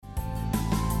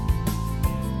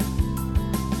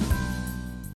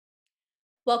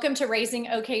Welcome to Raising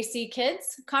OKC Kids,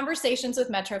 Conversations with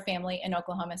Metro Family in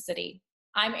Oklahoma City.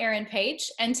 I'm Erin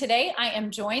Page, and today I am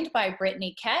joined by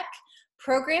Brittany Keck,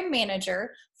 Program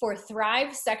Manager for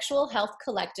Thrive Sexual Health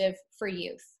Collective for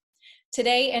Youth.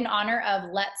 Today, in honor of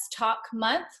Let's Talk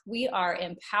Month, we are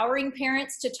empowering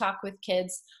parents to talk with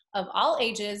kids of all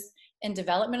ages in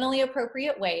developmentally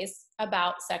appropriate ways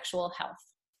about sexual health.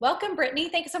 Welcome, Brittany.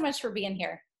 Thanks so much for being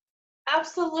here.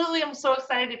 Absolutely. I'm so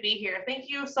excited to be here. Thank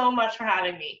you so much for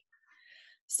having me.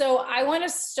 So I want to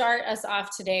start us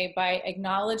off today by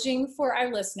acknowledging for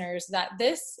our listeners that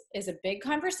this is a big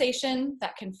conversation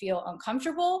that can feel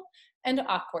uncomfortable and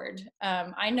awkward.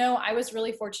 I know I was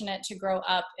really fortunate to grow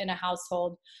up in a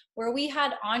household where we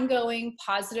had ongoing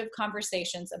positive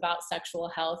conversations about sexual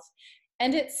health.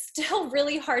 And it's still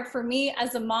really hard for me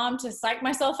as a mom to psych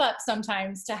myself up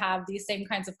sometimes to have these same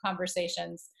kinds of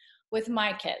conversations with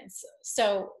my kids.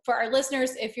 So for our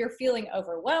listeners, if you're feeling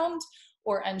overwhelmed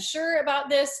or unsure about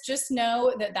this, just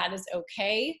know that that is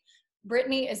okay.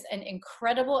 Brittany is an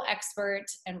incredible expert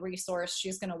and resource.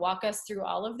 She's going to walk us through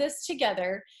all of this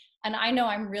together. And I know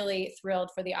I'm really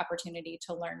thrilled for the opportunity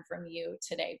to learn from you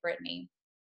today, Brittany.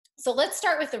 So let's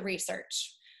start with the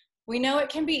research. We know it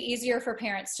can be easier for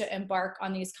parents to embark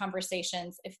on these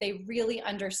conversations if they really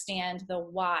understand the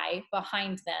why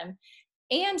behind them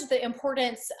and the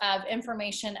importance of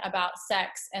information about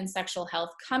sex and sexual health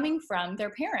coming from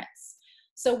their parents.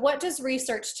 So what does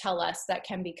research tell us that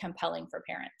can be compelling for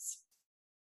parents?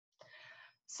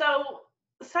 So,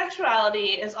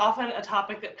 sexuality is often a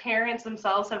topic that parents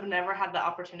themselves have never had the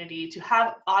opportunity to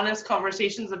have honest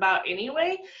conversations about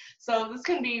anyway. So, this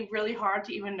can be really hard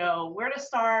to even know where to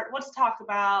start, what to talk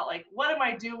about, like, what am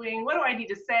I doing? What do I need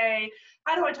to say?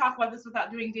 How do I talk about this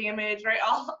without doing damage, right?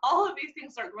 All of these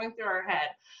things start going through our head.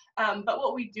 But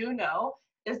what we do know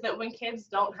is that when kids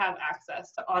don't have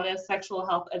access to honest sexual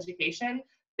health education,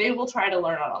 they will try to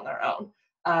learn it on their own.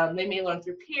 They may learn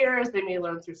through peers, they may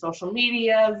learn through social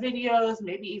media, videos,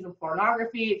 maybe even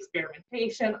pornography,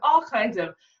 experimentation, all kinds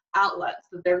of outlets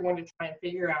that they're going to try and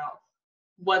figure out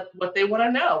what they want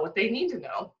to know, what they need to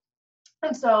know.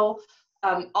 And so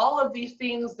all of these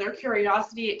things, their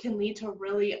curiosity, it can lead to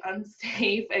really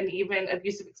unsafe and even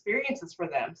abusive experiences for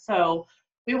them. So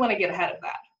we want to get ahead of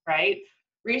that, right?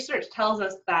 Research tells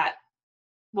us that,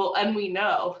 well, and we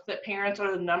know that parents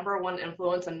are the number one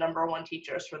influence and number one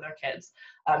teachers for their kids.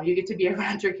 You get to be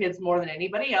around your kids more than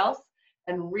anybody else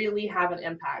and really have an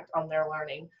impact on their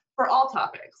learning for all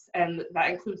topics, and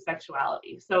that includes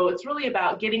sexuality. So it's really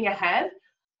about getting ahead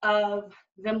of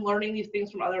them learning these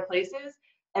things from other places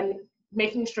and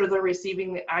making sure they're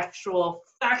receiving the actual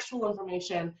factual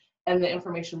information and the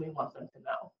information we want them to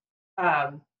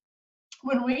know.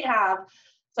 When we have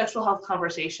sexual health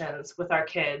conversations with our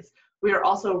kids, we are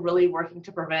also really working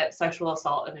to prevent sexual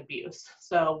assault and abuse.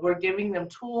 So we're giving them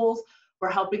tools, we're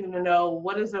helping them to know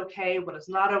what is okay, what is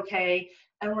not okay,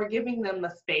 and we're giving them the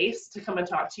space to come and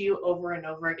talk to you over and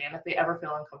over again if they ever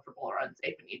feel uncomfortable or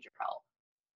unsafe and need your help.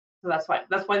 So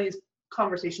that's why these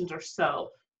conversations are so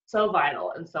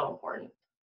vital and so important.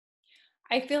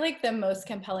 I feel like the most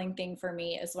compelling thing for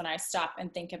me is when I stop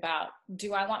and think about,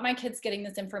 do I want my kids getting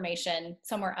this information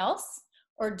somewhere else?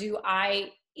 Or do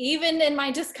I, even in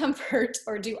my discomfort,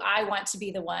 or do I want to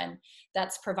be the one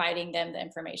that's providing them the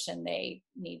information they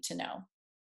need to know?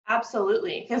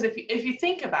 Absolutely, because if you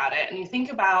think about it and you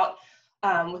think about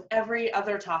with every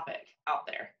other topic out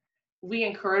there, we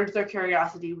encourage their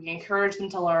curiosity, we encourage them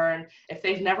to learn. If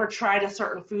they've never tried a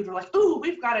certain food, we're like, ooh,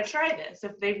 we've got to try this.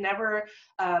 If they've never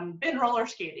been roller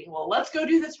skating, well, let's go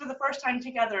do this for the first time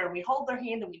together. And we hold their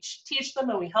hand and we teach them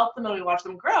and we help them and we watch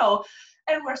them grow.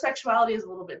 And where sexuality is a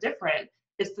little bit different,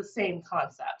 it's the same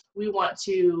concept. We want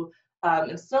to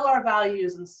instill our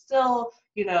values, instill,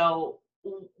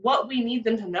 what we need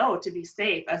them to know to be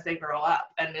safe as they grow up.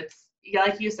 And it's,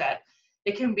 like you said,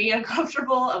 it can be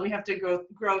uncomfortable and we have to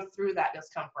grow through that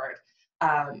discomfort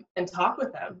and talk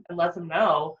with them and let them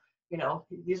know,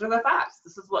 these are the facts.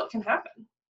 This is what can happen.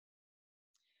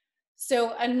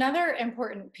 So another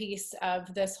important piece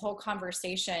of this whole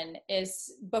conversation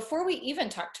is, before we even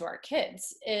talk to our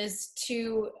kids, is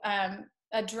to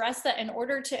address that in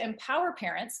order to empower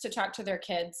parents to talk to their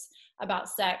kids about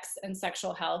sex and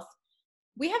sexual health,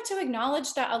 we have to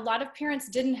acknowledge that a lot of parents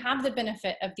didn't have the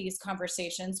benefit of these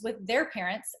conversations with their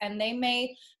parents, and they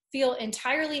may feel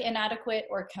entirely inadequate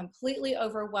or completely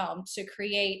overwhelmed to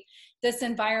create this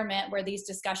environment where these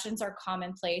discussions are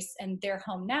commonplace and they're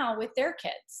home now with their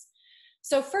kids.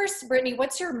 So first, Brittany,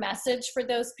 what's your message for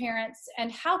those parents,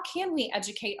 and how can we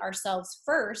educate ourselves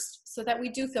first so that we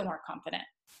do feel more confident?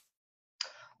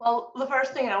 Well, the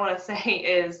first thing I want to say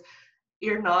is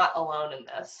you're not alone in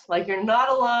this. Like, you're not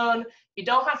alone. You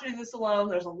don't have to do this alone.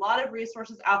 There's a lot of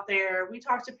resources out there. We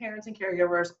talk to parents and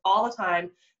caregivers all the time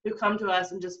who come to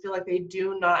us and just feel like they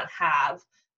do not have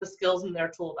the skills in their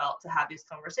tool belt to have these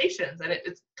conversations. And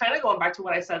it's kind of going back to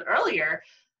what I said earlier.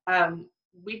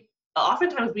 We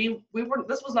oftentimes we were,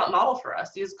 this was not modeled for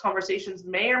us. These conversations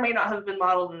may or may not have been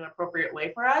modeled in an appropriate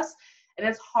way for us. And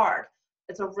it's hard.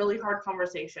 It's a really hard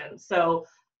conversation. So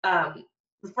the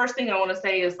first thing I want to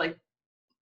say is, like,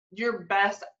 your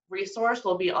best resource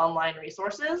will be online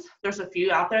resources. There's a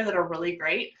few out there that are really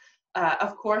great.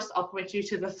 Of course, I'll point you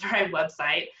to the Thrive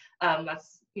website.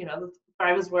 That's,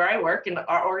 Thrive is where I work in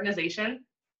our organization.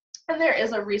 And there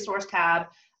is a resource tab,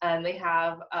 and they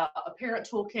have a parent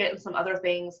toolkit and some other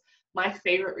things. My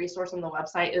favorite resource on the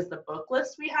website is the book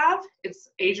list we have. It's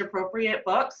age-appropriate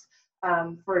books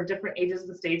for different ages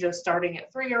and stages, starting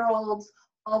at 3-year-olds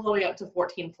all the way up to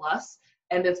 14 plus.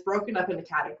 And it's broken up into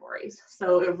categories.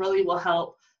 So it really will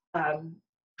help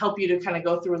you to kind of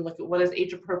go through and look at what is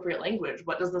age-appropriate language.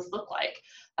 What does this look like?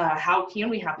 How can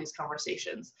we have these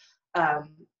conversations?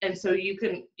 And so you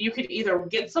could either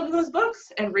get some of those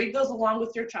books and read those along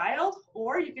with your child,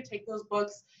 or you could take those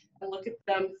books and look at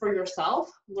them for yourself,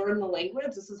 learn the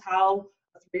language. This is how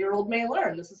a 3-year-old may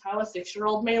learn. This is how a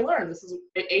 6-year-old may learn. This is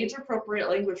age-appropriate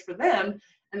language for them.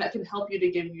 And that can help you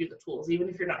to give you the tools, even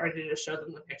if you're not ready to show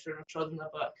them the picture or show them the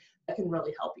book. That can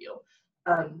really help you.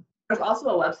 There's also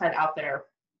a website out there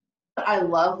that I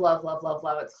love.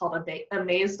 It's called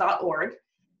amaze.org,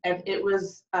 and it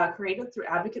was created through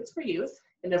Advocates for Youth,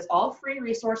 and it's all free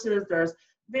resources. There's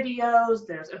videos,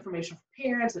 there's information for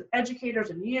parents and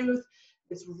educators and youth.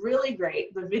 It's really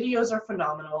great. The videos are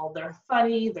phenomenal. They're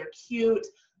funny, they're cute.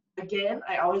 Again,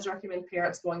 I always recommend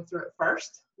parents going through it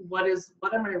first. What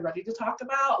am I ready to talk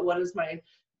about? What is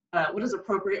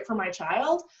appropriate for my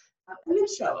child? And then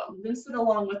show them, then sit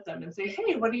along with them and say,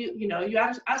 hey, what do you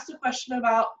asked a question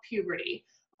about puberty.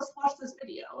 Let's watch this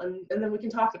video, and then we can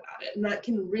talk about it. And that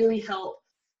can really help,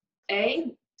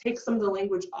 take some of the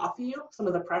language off you, some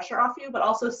of the pressure off you, but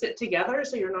also sit together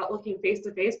so you're not looking face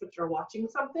to face, but you're watching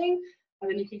something. And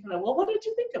then you can kind of, well, what did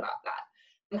you think about that?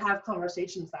 And have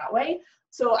conversations that way.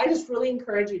 So I just really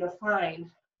encourage you to find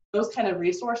those kind of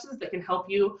resources that can help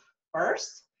you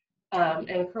first, and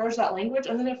encourage that language.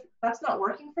 And then if that's not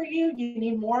working for you, you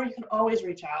need more, you can always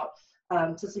reach out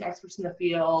to some experts in the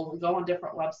field, go on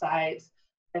different websites,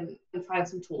 and find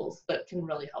some tools that can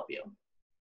really help you.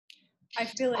 I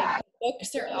feel like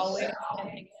books are always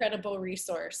an incredible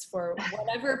resource for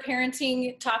whatever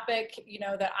parenting topic,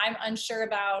 that I'm unsure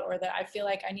about, or that I feel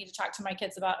like I need to talk to my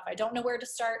kids about. If I don't know where to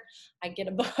start, I get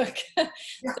a book. So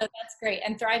that's great.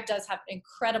 And Thrive does have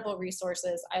incredible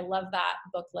resources. I love that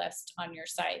book list on your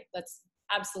site. That's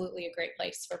absolutely a great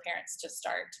place for parents to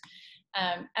start.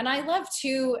 And I love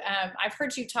to, I've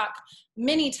heard you talk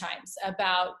many times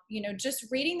about, just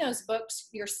reading those books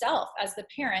yourself as the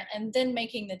parent, and then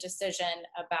making the decision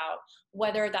about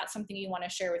whether that's something you want to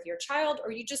share with your child,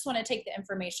 or you just want to take the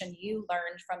information you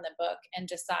learned from the book and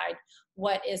decide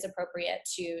what is appropriate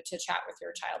to chat with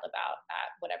your child about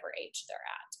at whatever age they're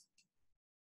at.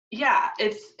 Yeah,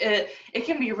 it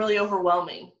can be really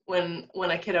overwhelming when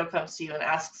a kiddo comes to you and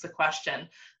asks a question.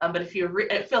 But if you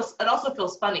it also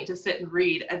feels funny to sit and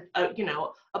read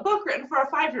a book written for a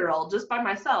 5-year-old just by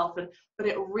myself. But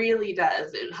it really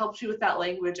does. It helps you with that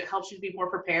language. It helps you to be more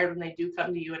prepared when they do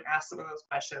come to you and ask some of those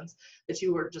questions that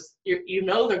you were just they're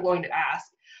going to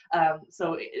ask.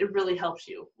 So it really helps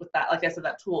you with that. Like I said,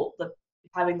 that tool,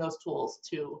 having those tools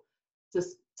to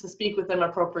speak with them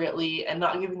appropriately and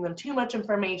not giving them too much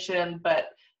information, but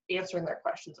answering their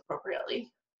questions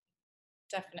appropriately.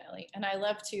 Definitely. And I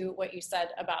love what you said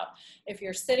about if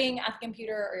you're sitting at the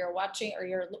computer or you're watching or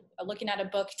you're looking at a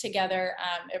book together.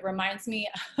 It reminds me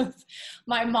of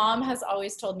my mom has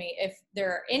always told me, if there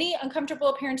are any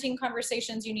uncomfortable parenting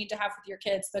conversations you need to have with your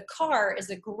kids, the car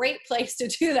is a great place to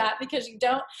do that, because you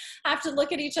don't have to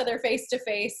look at each other face to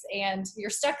face and you're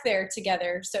stuck there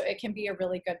together. So it can be a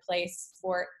really good place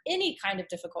for any kind of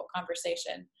difficult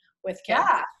conversation with kids.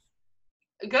 Yeah.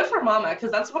 Good for mama, because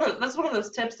that's one of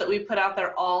those tips that we put out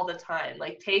there all the time.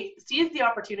 Like, seize the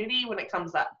opportunity when it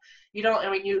comes up. You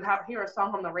hear a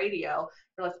song on the radio,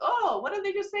 you're like, oh, what did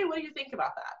they just say? What do you think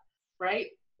about that? Right?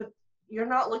 But you're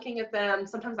not looking at them.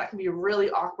 Sometimes that can be really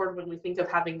awkward when we think of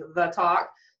having the talk,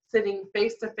 sitting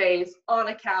face to face on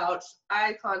a couch,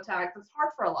 eye contact. It's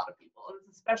hard for a lot of people, and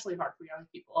it's especially hard for young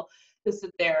people to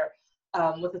sit there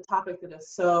with a topic that is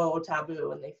so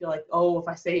taboo, and they feel like, oh, if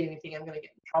I say anything, I'm going to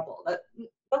get in trouble. That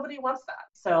nobody wants that.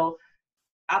 So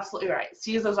absolutely right.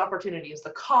 Seize those opportunities. The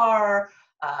car,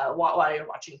 while you're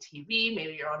watching TV,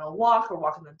 maybe you're on a walk or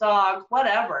walking the dog,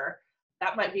 whatever.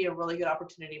 that might be a really good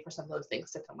opportunity for some of those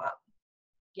things to come up.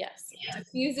 Yes,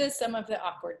 diffuses some of the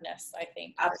awkwardness, I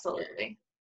think. Absolutely.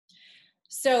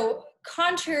 So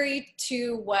contrary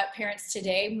to what parents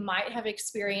today might have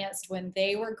experienced when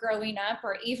they were growing up,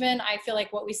 or even I feel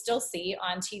like what we still see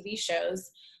on TV shows,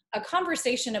 a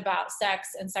conversation about sex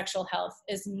and sexual health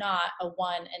is not a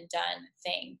one and done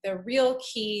thing. The real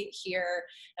key here,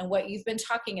 and what you've been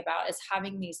talking about, is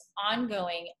having these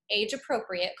ongoing age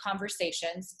appropriate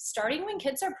conversations starting when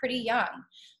kids are pretty young,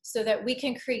 so that we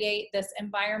can create this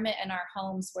environment in our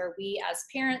homes where we as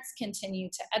parents continue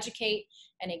to educate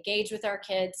and engage with our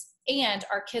kids, and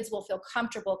our kids will feel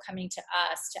comfortable coming to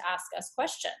us to ask us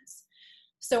questions.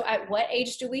 So at what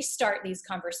age do we start these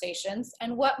conversations,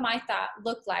 and what might that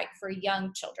look like for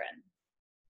young children?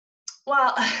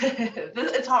 Well,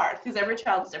 it's hard because every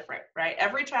child is different, right?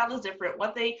 Every child is different.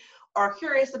 What they are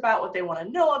curious about, what they want to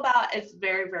know about, it's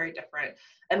very, very different.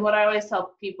 And what I always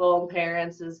tell people and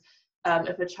parents is,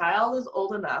 if a child is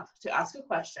old enough to ask a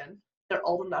question, they're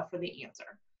old enough for the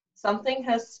answer. Something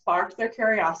has sparked their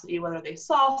curiosity, whether they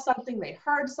saw something, they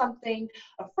heard something,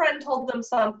 a friend told them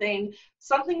something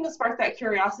that sparked that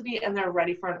curiosity, and they're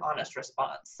ready for an honest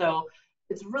response. So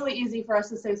it's really easy for us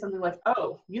to say something like,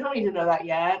 oh, you don't need to know that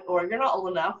yet, or you're not old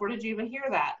enough, where did you even hear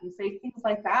that? And say things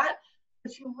like that.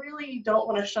 But you really don't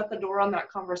want to shut the door on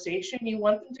that conversation. You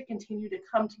want them to continue to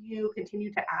come to you,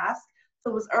 continue to ask.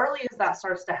 So as early as that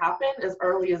starts to happen, as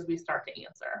early as we start to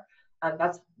answer.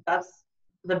 That's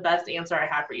the best answer I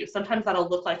have for you. Sometimes that'll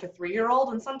look like a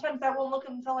 3-year-old, and sometimes that won't look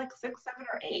until like 6, 7,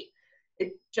 or 8.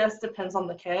 It just depends on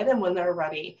the kid and when they're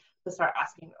ready to start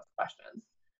asking those questions.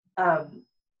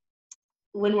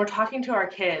 When we're talking to our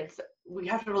kids, we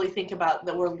have to really think about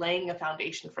that we're laying a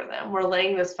foundation for them. We're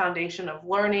laying this foundation of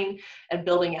learning and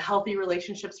building a healthy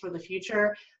relationships for the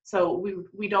future. So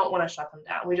we don't want to shut them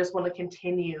down. We just want to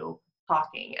continue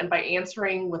talking. And by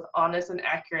answering with honest and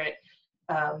accurate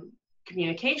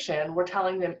communication, we're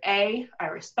telling them, A, I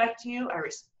respect you. I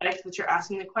respect that you're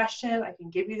asking the question. I can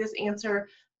give you this answer.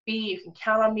 B, you can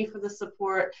count on me for the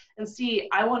support. And C,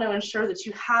 I want to ensure that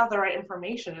you have the right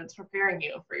information that's preparing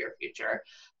you for your future.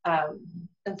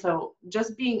 And so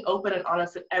just being open and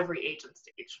honest at every age and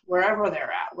stage, wherever they're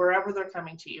at, wherever they're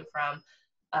coming to you from,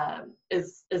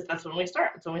 is that's when we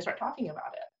start. It's when we start talking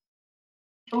about it.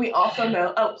 And we also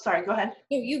know, oh, sorry, go ahead.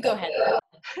 No, you go ahead.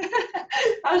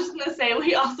 I was just going to say,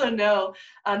 we also know,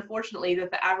 unfortunately,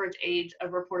 that the average age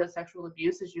of reported sexual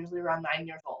abuse is usually around 9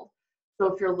 years old. So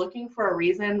if you're looking for a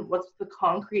reason, what's the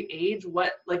concrete age?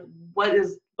 What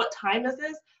time is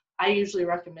this? I usually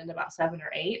recommend about 7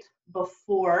 or 8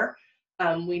 before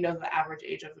we know the average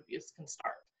age of abuse can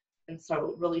start. And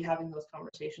so really having those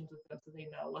conversations with them so they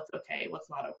know what's okay, what's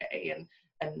not okay,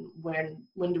 and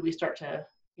when do we start to,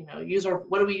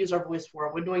 what do we use our voice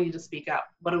for? When do we need to speak up?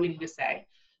 What do we need to say?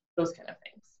 Those kind of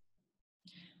things.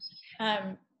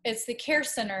 It's the care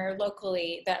center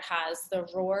locally that has the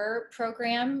ROAR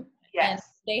program. Yes. And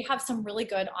they have some really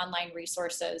good online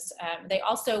resources. They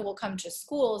also will come to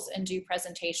schools and do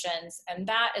presentations. And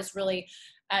that is really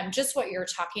just what you're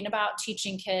talking about,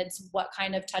 teaching kids what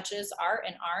kind of touches are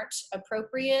and aren't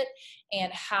appropriate,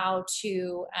 and how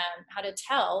to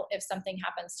tell if something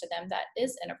happens to them that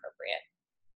is inappropriate.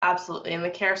 Absolutely. And the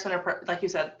care center, like you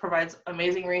said, provides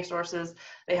amazing resources.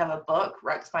 They have a book,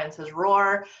 Rex Finds His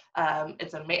Roar. I'm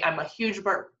a huge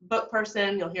book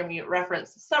person. You'll hear me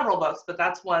reference several books, but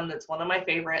that's one of my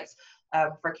favorites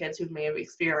for kids who may have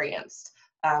experienced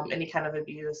any kind of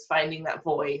abuse, finding that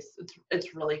voice.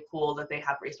 It's really cool that they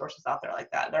have resources out there like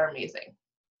that. They're amazing.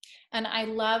 And I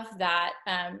love that,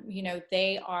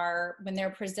 when they're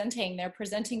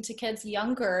presenting to kids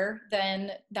younger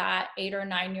than that 8 or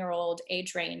 9 year old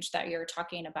age range that you're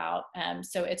talking about.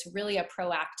 So it's really a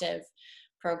proactive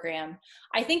program.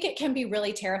 I think it can be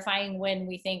really terrifying when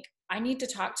we think, I need to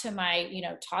talk to my,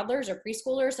 toddlers or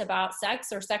preschoolers about sex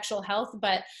or sexual health,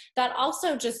 but that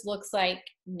also just looks like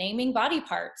naming body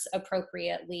parts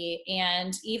appropriately,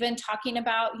 and even talking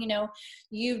about,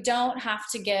 you don't have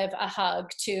to give a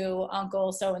hug to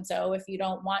Uncle so-and-so if you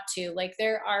don't want to. Like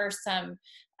there are some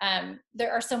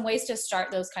ways to start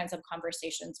those kinds of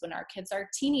conversations when our kids are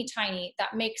teeny tiny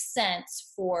that makes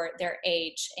sense for their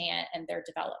age and their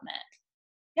development.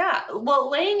 Yeah, well,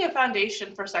 laying a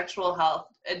foundation for sexual health,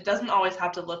 it doesn't always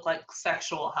have to look like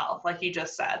sexual health, like you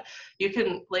just said. You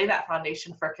can lay that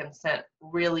foundation for consent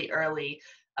really early,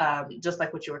 just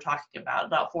like what you were talking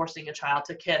about forcing a child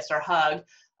to kiss or hug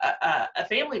a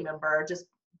family member,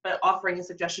 but offering a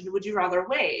suggestion. Would you rather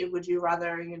wave? Would you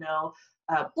rather,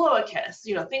 blow a kiss?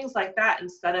 Things like that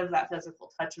instead of that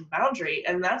physical touch and boundary.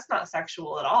 And that's not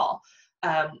sexual at all.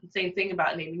 Same thing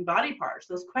about naming body parts.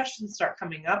 Those questions start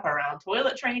coming up around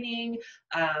toilet training.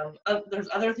 There's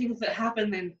other things that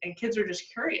happen, and kids are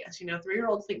just curious.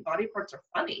 3-year-olds think body parts are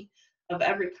funny of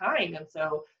every kind. And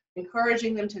so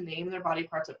encouraging them to name their body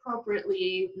parts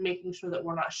appropriately, making sure that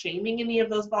we're not shaming any of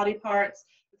those body parts.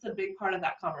 It's a big part of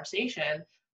that conversation,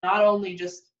 not only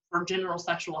just for general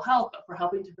sexual health, but for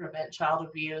helping to prevent child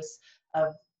abuse,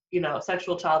 of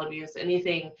sexual child abuse,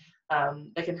 anything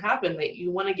that can happen. That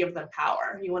you want to give them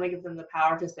power. You want to give them the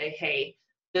power to say, hey,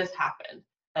 this happened,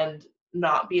 and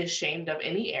not be ashamed of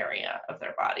any area of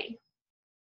their body.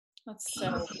 That's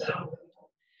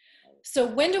so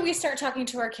when do we start talking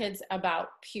to our kids about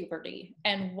puberty,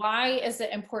 and why is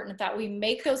it important that we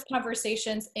make those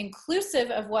conversations inclusive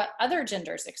of what other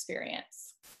genders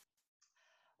experience?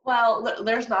 Well,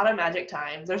 there's not a magic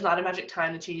time. There's not a magic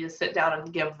time that you just sit down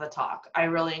and give the talk. I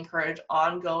really encourage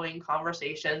ongoing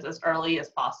conversations as early as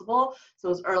possible.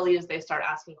 So as early as they start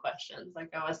asking questions,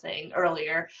 like I was saying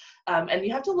earlier. And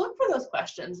you have to look for those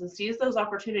questions and seize those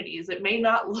opportunities. It may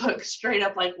not look straight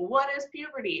up like, what is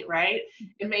puberty, right?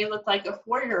 It may look like a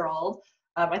 4-year-old.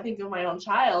 I think of my own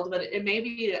child, but it may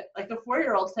be like a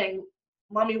 4-year-old saying,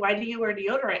 Mommy, why do you wear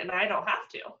deodorant and I don't have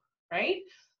to, right?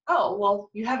 Oh,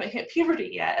 well, you haven't hit puberty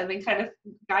yet. And then kind of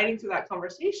guiding through that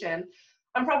conversation,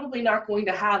 I'm probably not going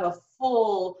to have a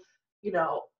full,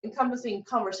 encompassing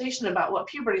conversation about what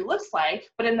puberty looks like.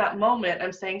 But in that moment,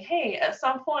 I'm saying, hey, at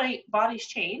some point, bodies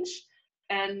change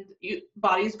and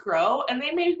bodies grow and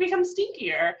they may become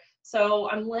stinkier. So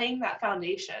I'm laying that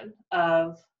foundation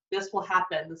of this will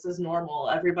happen. This is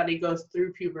normal. Everybody goes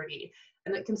through puberty.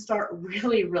 And it can start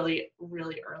really, really,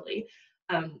 really early.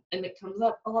 And it comes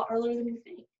up a lot earlier than you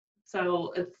think.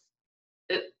 So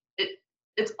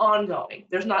it's ongoing.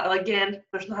 There's not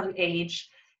an age.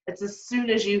 It's as soon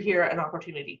as you hear an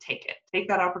opportunity, take it. Take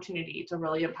that opportunity to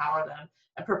really empower them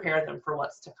and prepare them for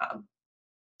what's to come.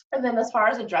 And then as far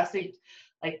as addressing,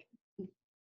 like,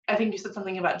 I think you said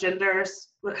something about genders.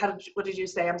 What did you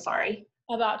say? I'm sorry.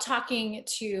 About talking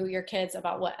to your kids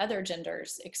about what other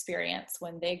genders experience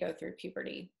when they go through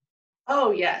puberty.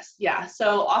 Oh, yes. Yeah.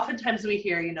 So oftentimes we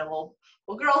hear, well,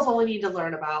 girls only need to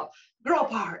learn about girl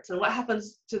parts and what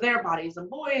happens to their bodies, and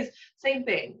boys, same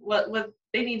thing. What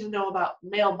they need to know about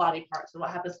male body parts and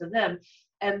what happens to them.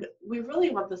 And we really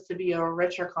want this to be a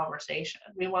richer conversation.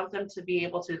 We want them to be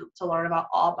able to learn about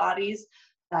all bodies,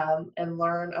 and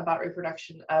learn about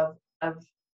reproduction of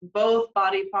both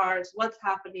body parts, what's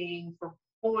happening for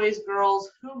boys,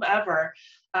 girls, whomever.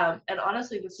 And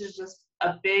honestly, this is just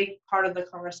a big part of the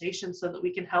conversation so that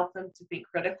we can help them to think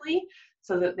critically,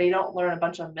 so that they don't learn a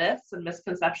bunch of myths and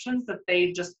misconceptions that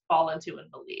they just fall into and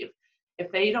believe.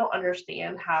 If they don't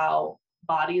understand how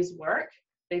bodies work,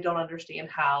 they don't understand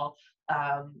how,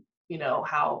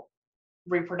 how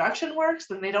reproduction works,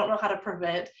 then they don't know how to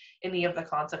prevent any of the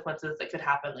consequences that could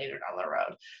happen later down the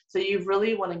road. So you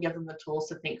really want to give them the tools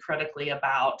to think critically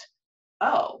about,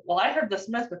 oh, well, I heard this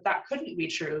myth, but that couldn't be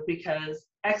true because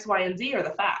X, Y, and Z are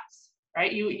the facts.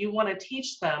 Right? You want to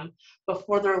teach them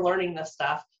before they're learning this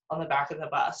stuff on the back of the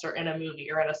bus or in a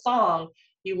movie or in a song.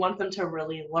 You want them to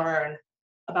really learn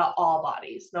about all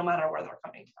bodies, no matter where they're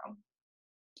coming from.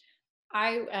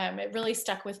 It really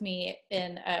stuck with me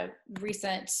in a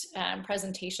recent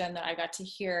presentation that I got to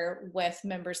hear with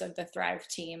members of the Thrive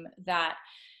team, that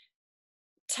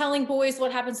telling boys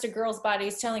what happens to girls'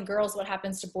 bodies, telling girls what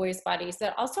happens to boys' bodies,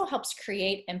 that also helps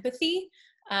create empathy.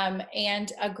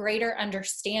 And a greater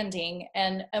understanding.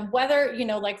 And whether,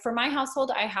 like for my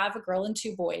household, I have a girl and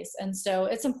 2 boys. And so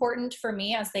it's important for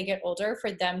me as they get older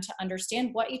for them to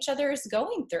understand what each other is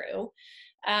going through.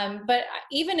 But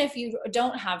even if you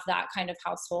don't have that kind of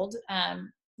household,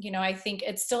 I think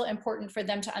it's still important for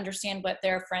them to understand what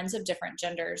their friends of different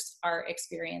genders are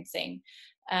experiencing.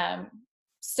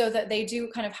 So that they do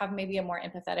kind of have maybe a more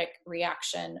empathetic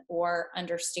reaction or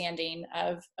understanding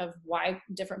of why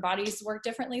different bodies work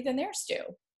differently than theirs do.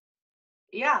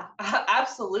 Yeah,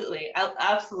 absolutely.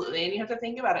 Absolutely. And you have to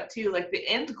think about it too. Like the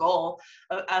end goal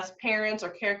of us parents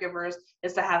or caregivers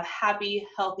is to have happy,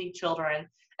 healthy children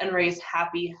and raise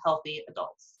happy, healthy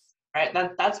adults, right?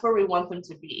 That's where we want them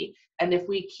to be. And if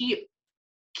we keep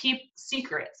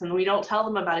secrets and we don't tell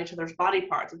them about each other's body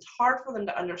parts, it's hard for them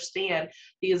to understand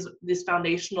these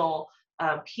foundational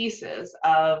pieces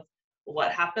of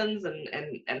what happens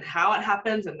and how it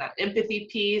happens, and that empathy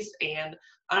piece and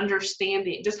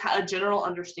understanding, just a general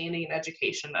understanding and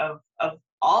education of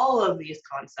all of these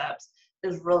concepts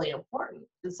is really important.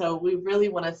 And so we really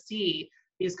want to see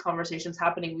these conversations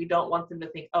happening. We don't want them to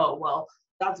think, oh, well,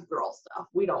 that's girl stuff.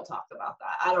 We don't talk about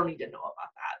that. I don't need to know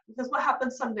about that. Because what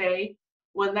happens someday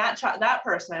when that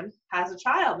person has a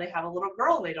child, they have a little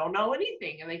girl, and they don't know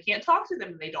anything, and they can't talk to them,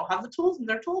 and they don't have the tools in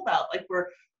their tool belt. Like, we're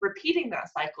repeating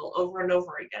that cycle over and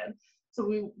over again.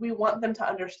 So we want them to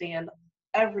understand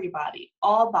everybody,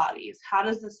 all bodies. How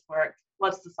does this work?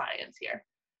 What's the science here?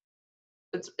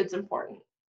 It's important.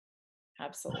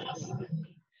 Absolutely.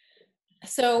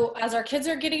 So as our kids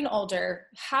are getting older,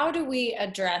 how do we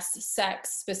address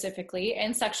sex specifically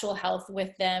and sexual health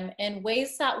with them in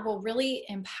ways that will really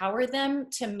empower them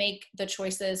to make the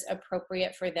choices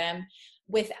appropriate for them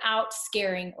without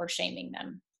scaring or shaming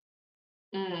them?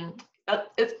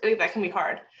 That can be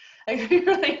hard. It can be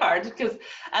really hard because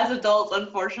as adults,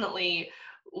 unfortunately,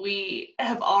 we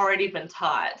have already been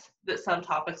taught that some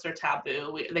topics are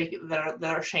taboo, that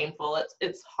are shameful.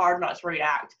 It's hard not to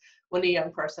react when a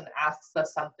young person asks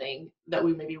us something that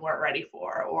we maybe weren't ready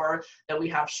for, or that we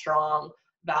have strong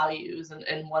values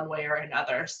in one way or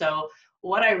another. So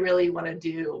what I really want to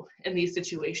do in these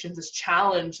situations is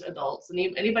challenge adults, and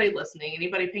anybody listening,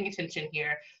 anybody paying attention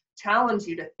here, challenge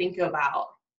you to think about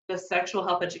the sexual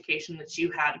health education that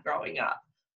you had growing up.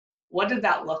 What did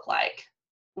that look like?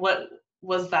 What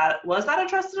was that a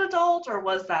trusted adult, or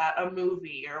was that a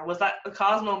movie, or was that a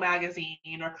Cosmo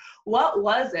magazine, or what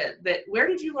was it where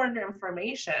did you learn your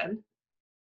information?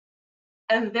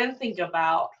 And then think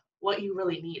about what you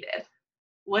really needed.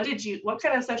 What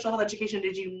kind of sexual health education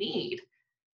did you need?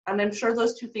 And I'm sure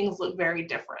those two things look very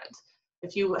different.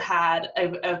 If you had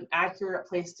an accurate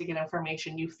place to get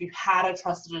information, if you had a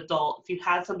trusted adult, if you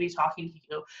had somebody talking to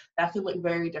you, that could look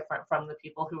very different from the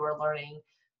people who are learning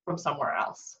from somewhere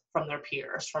else, from their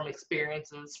peers, from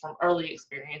experiences, from early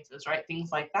experiences, right?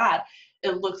 Things like that.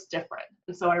 It looks different.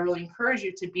 And so I really encourage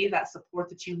you to be that support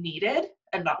that you needed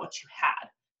and not what you had,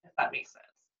 if that makes sense.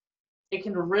 It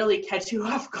can really catch you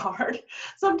off guard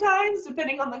sometimes,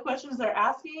 depending on the questions they're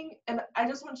asking. And I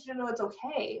just want you to know it's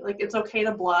okay. Like, it's okay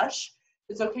to blush.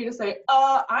 It's okay to say,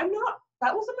 that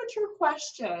was a mature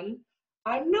question.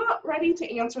 I'm not ready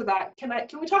to answer that. Can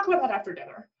we talk about that after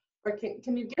dinner? Or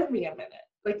can you give me a minute?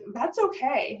 Like, that's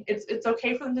okay. It's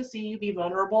okay for them to see you be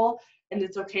vulnerable, and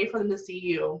it's okay for them to see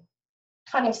you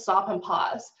kind of stop and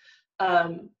pause.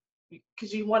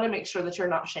 Because you want to make sure that you're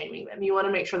not shaming them. You want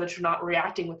to make sure that you're not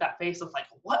reacting with that face of like,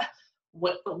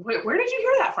 where did you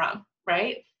hear that from,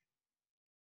 right?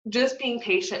 Just being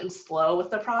patient and slow with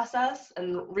the process,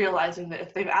 and realizing that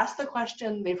if they've asked the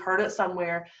question, they've heard it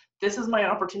somewhere, this is my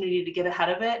opportunity to get ahead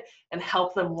of it and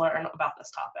help them learn about this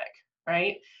topic,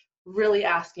 right? Really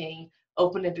asking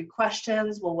open-ended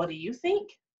questions. Well, what do you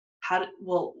think? How do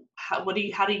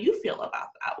you feel about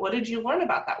that? What did you learn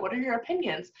about that? What are your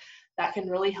opinions? That can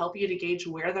really help you to gauge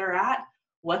where they're at,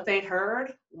 what they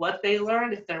heard, what they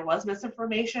learned. If there was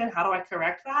misinformation, how do I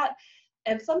correct that?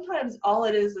 And sometimes all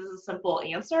it is a simple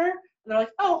answer. And they're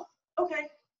like, oh, okay.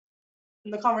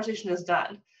 And the conversation is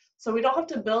done. So we don't have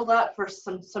to build up for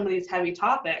some of these heavy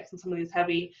topics and some of these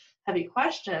heavy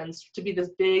questions to be this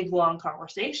big, long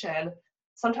conversation.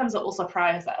 Sometimes it will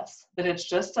surprise us that it's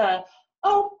just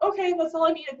oh, okay, that's all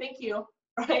I needed, thank you,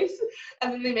 right?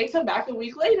 And then they may come back a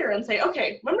week later and say,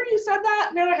 okay, remember you said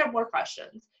that? Now I have more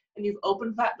questions. And you've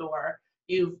opened that door.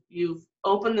 You've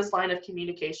opened this line of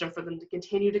communication for them to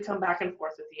continue to come back and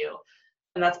forth with you.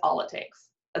 And that's all it takes.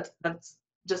 That's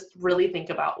just really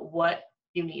think about what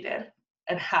you needed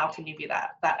and how can you be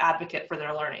that advocate for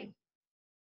their learning.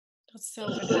 That's so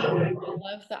good. I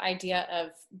love the idea of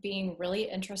being really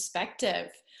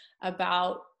introspective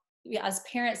about, as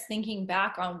parents, thinking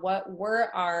back on what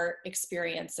were our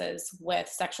experiences with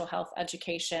sexual health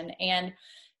education, and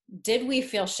did we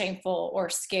feel shameful or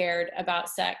scared about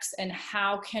sex, and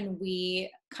how can we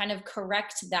kind of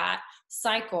correct that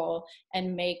cycle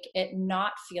and make it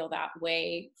not feel that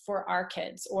way for our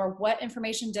kids? Or what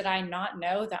information did I not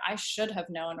know that I should have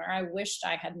known, or I wished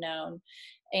I had known?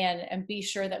 And be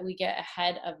sure that we get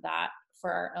ahead of that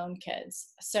for our own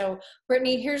kids. So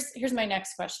Brittany, here's my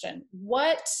next question.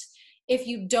 What if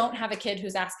you don't have a kid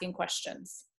who's asking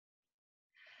questions?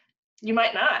 You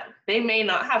might not. They may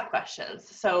not have questions.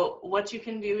 So what you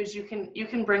can do is you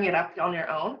can bring it up on your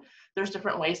own. There's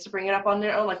different ways to bring it up on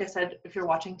your own. Like I said, if you're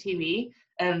watching TV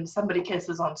and somebody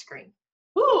kisses on screen,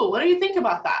 ooh, what do you think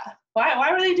about that?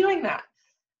 Why were they doing that?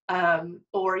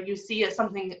 Or you see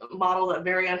something modeled a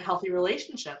very unhealthy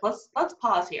relationship. Let's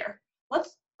pause here.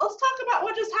 Let's talk about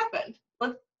what just happened.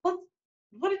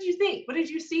 What did you think? What did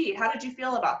you see? How did you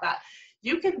feel about that?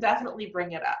 You can definitely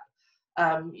bring it up.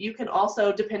 You can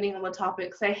also, depending on the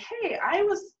topic, say, hey, I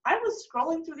was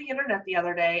scrolling through the internet the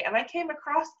other day and I came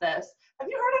across this. Have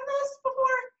you heard of this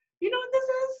before? You know what this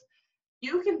is?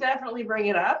 You can definitely bring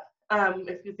it up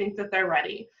if you think that they're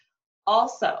ready.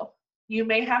 Also, You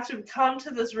may have to come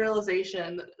to this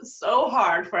realization so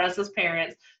hard for us as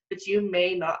parents that you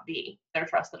may not be their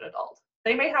trusted adult.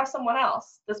 They may have someone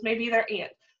else. This may be their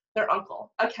aunt, their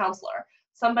uncle, a counselor,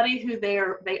 somebody who they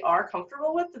are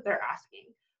comfortable with that they're asking.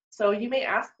 So you may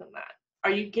ask them that.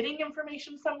 Are you getting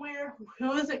information somewhere?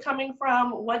 Who is it coming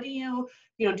from? What do you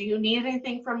need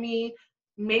anything from me?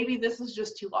 Maybe this is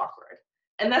just too awkward.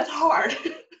 And that's hard.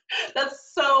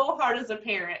 That's so hard as a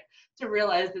parent to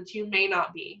realize that you may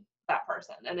not be that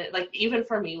person. And it, like, even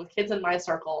for me with kids in my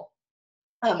circle,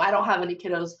 I don't have any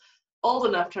kiddos old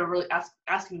enough to really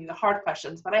asking me the hard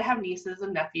questions, but I have nieces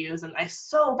and nephews, and I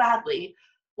so badly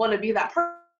want to be that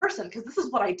person because this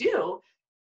is what I do.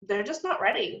 They're just not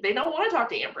ready. They don't want to talk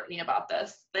to Aunt Brittany about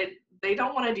this. They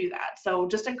don't want to do that. So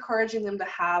just encouraging them to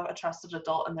have a trusted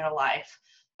adult in their life,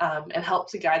 and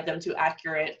help to guide them to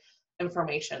accurate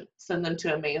information. Send them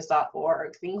to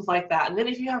amaze.org, things like that. And then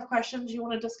if you have questions, you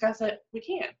want to discuss it, we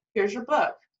can. Here's your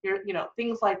book.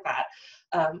 Things like that.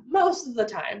 Most of the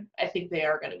time, I think they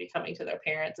are going to be coming to their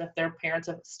parents if their parents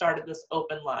have started this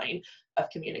open line of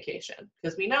communication,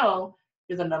 because we know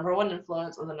you're the number one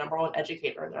influence and the number one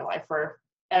educator in their life for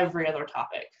every other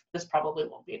topic. This probably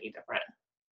won't be any different.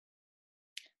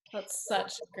 That's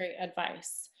such great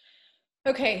advice.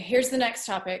 Okay, here's the next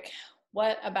topic.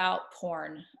 What about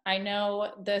porn? I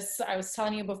know this, I was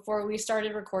telling you before we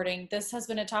started recording, this has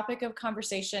been a topic of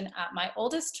conversation at my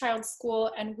oldest child's school,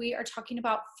 and we are talking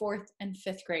about 4th and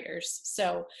 5th graders.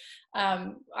 So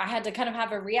I had to kind of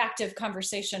have a reactive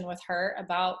conversation with her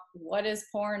about what is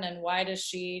porn and why does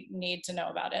she need to know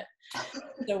about it.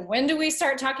 So when do we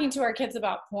start talking to our kids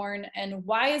about porn, and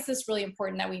why is this really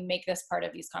important that we make this part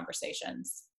of these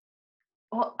conversations?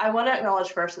 Well, I want to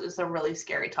acknowledge first that it's a really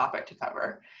scary topic to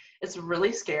cover. It's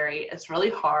really scary. It's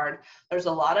really hard. For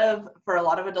a lot of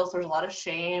adults, there's a lot of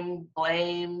shame,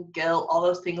 blame, guilt, all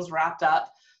those things wrapped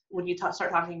up when you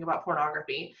start talking about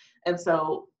pornography. And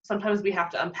so sometimes we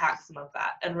have to unpack some of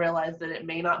that and realize that it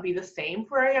may not be the same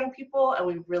for our young people, and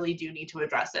we really do need to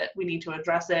address it. We need to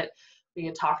address it. We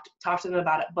need to talk to them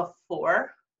about it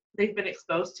before they've been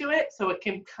exposed to it, so it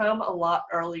can come a lot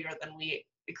earlier than we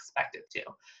expect it to.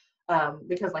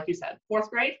 Because like you said,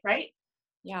 4th grade, right?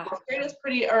 Yeah. 4th grade is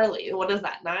pretty early. What is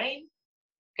that, 9,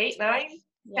 8, 9,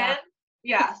 10?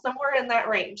 Yeah, somewhere in that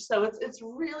range. So it's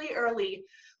really early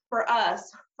for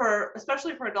us,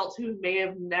 especially for adults who may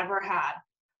have never had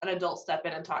an adult step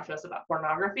in and talk to us about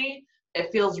pornography.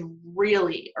 It feels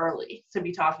really early to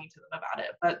be talking to them about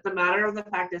it. But the matter of the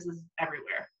fact is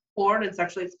everywhere. Porn and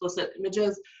sexually explicit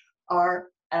images are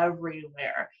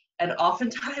everywhere. And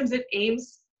oftentimes it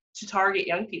aims to target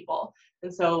young people.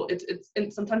 And so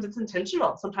and sometimes it's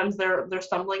intentional. Sometimes they're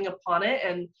stumbling upon it,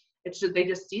 and they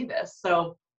just see this.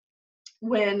 So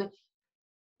when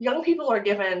young people are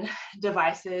given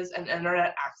devices and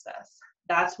internet access,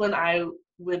 that's when I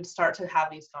would start to have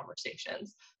these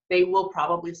conversations. They will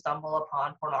probably stumble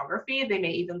upon pornography. They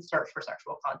may even search for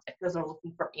sexual content because they're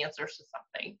looking for answers to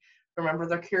something. Remember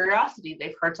their curiosity.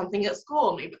 They've heard something at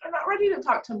school. Maybe they're not ready to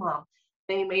talk to mom.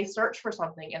 They may search for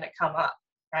something and it come up.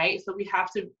 Right? So we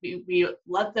have to we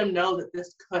let them know that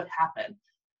this could happen.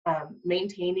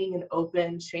 Maintaining an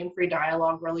open, shame-free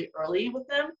dialogue really early with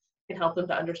them can help them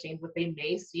to understand what they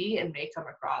may see and may come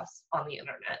across on the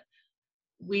internet.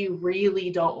 We really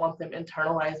don't want them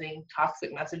internalizing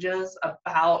toxic messages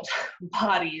about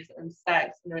bodies and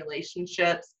sex and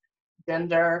relationships,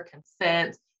 gender,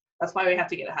 consent. That's why we have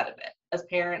to get ahead of it. As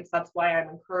parents, that's why I'm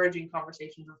encouraging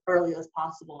conversations as early as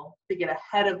possible to get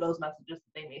ahead of those messages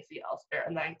that they may see elsewhere,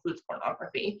 and that includes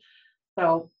pornography.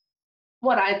 So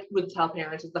what I would tell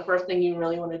parents is the first thing you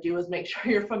really want to do is make sure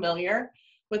you're familiar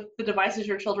with the devices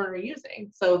your children are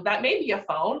using. So that may be a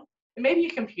phone, it may be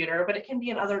a computer, but it can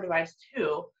be another device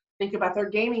too. Think about their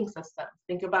gaming system.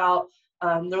 Think about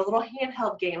their little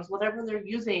handheld games, whatever they're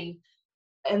using.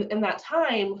 And in that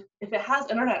time, if it has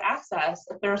internet access,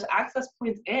 if there's access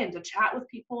points in to chat with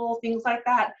people, things like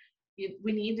that,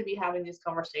 we need to be having these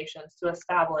conversations to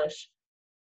establish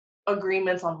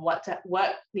agreements on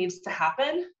what needs to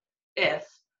happen if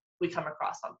we come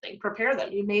across something. Prepare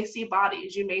them. You may see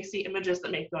bodies, you may see images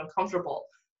that make you uncomfortable.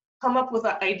 Come up with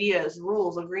ideas,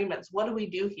 rules, agreements. What do we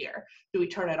do here? Do we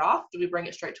turn it off? Do we bring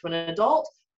it straight to an adult?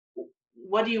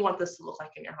 What do you want this to look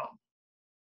like in your home?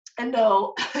 And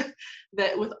know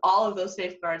that with all of those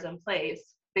safeguards in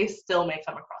place, they still may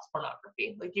come across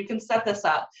pornography. Like, you can set this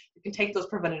up, you can take those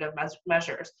preventative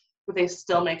measures, but they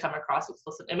still may come across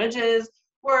explicit images,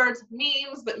 words,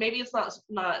 memes, but maybe it's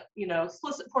not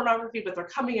explicit pornography, but they're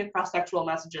coming across sexual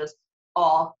messages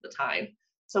all the time.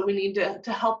 So we need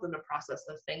to help them to process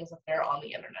those things if they're on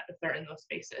the internet, if they're in those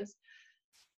spaces.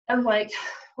 And like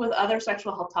with other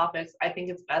sexual health topics, I think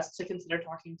it's best to consider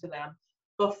talking to them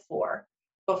before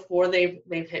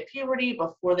they've hit puberty,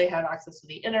 before they have access to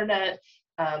the internet.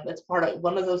 It's part of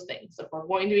one of those things. If we're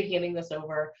going to be handing this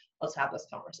over, let's have this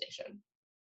conversation.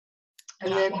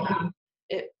 And then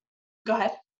go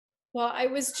ahead. Well, I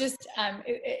was just,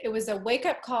 it was a wake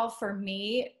up call for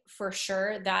me, for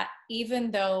sure, that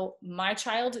even though my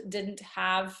child didn't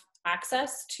have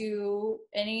access to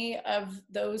any of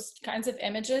those kinds of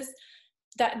images,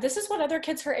 that this is what other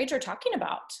kids her age are talking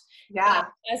about. Yeah.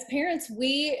 And as parents,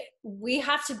 we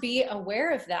have to be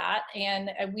aware of that, and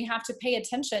we have to pay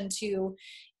attention to,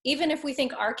 even if we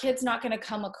think our kid's not going to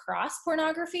come across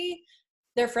pornography,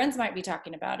 their friends might be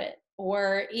talking about it.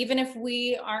 Or even if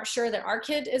we aren't sure that our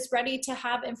kid is ready to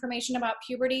have information about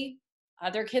puberty,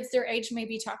 other kids their age may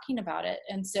be talking about it.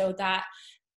 And so that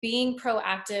being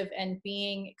proactive and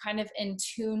being kind of in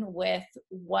tune with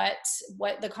what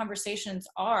the conversations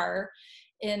are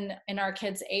in our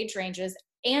kids' age ranges,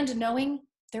 and knowing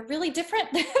they're really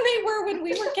different than they were when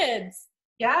we were kids.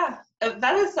 Yeah,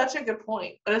 that is such a good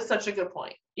point. That is such a good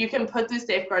point. You can put these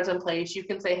safeguards in place. You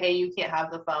can say, hey, you can't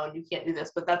have the phone, you can't do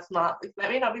this, but that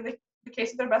may not be the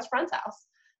case at their best friend's house.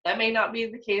 That may not be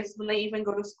the case when they even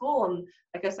go to school. And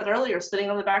like I said earlier,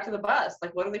 sitting on the back of the bus,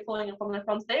 like what are they pulling up on their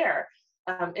phones there?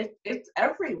 It's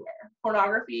everywhere.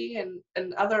 Pornography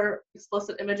and other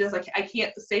explicit images. Like I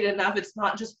can't state it enough. It's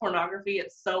not just pornography.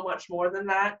 It's so much more than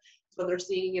that. It's what they're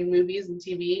seeing in movies and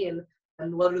TV,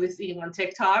 and what are they seeing on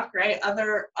TikTok, right?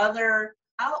 Other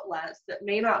outlets that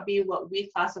may not be what we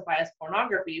classify as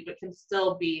pornography, but can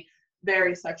still be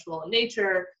very sexual in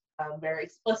nature, very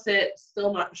explicit,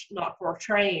 still not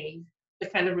portraying the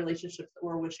kind of relationships that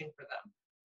we're wishing for them.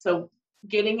 So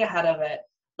getting ahead of it,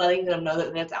 letting them know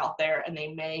that it's out there and they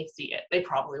may see it. They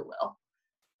probably will.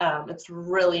 It's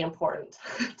really important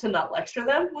to not lecture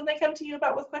them when they come to you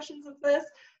with questions of this,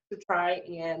 to try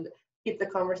and keep the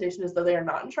conversation as though they are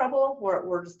not in trouble.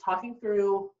 We're just talking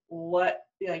through what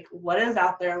is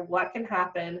out there, what can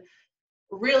happen,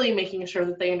 really making sure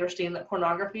that they understand that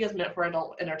pornography is meant for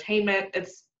adult entertainment.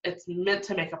 It's meant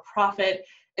to make a profit.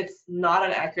 It's not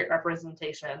an accurate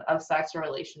representation of sex or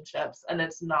relationships, and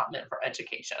it's not meant for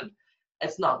education.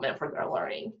 It's not meant for their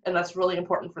learning. And that's really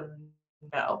important for them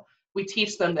to know. We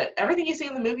teach them that everything you see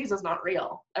in the movies is not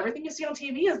real. Everything you see on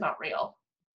TV is not real.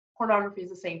 Pornography is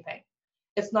the same thing.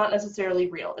 It's not necessarily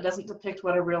real. It doesn't depict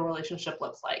what a real relationship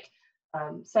looks like.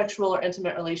 Sexual or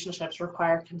intimate relationships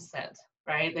require consent,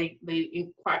 right? They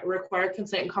require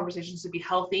consent and conversations to be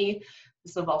healthy.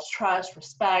 This involves trust,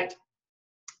 respect,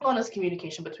 honest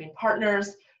communication between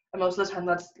partners, and most of the time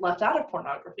that's left out of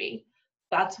pornography.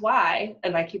 That's why,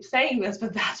 and I keep saying this,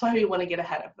 but that's why we want to get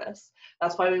ahead of this.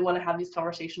 That's why we want to have these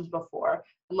conversations before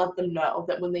and let them know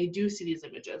that when they do see these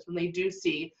images, when they do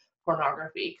see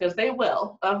pornography, because they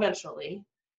will eventually,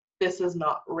 this is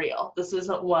not real. This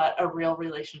isn't what a real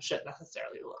relationship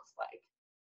necessarily looks like.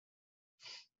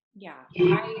 Yeah,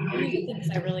 one of the things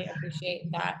I really appreciate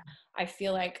that I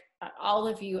feel like all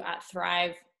of you at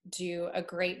Thrive do a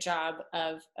great job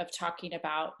of talking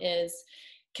about is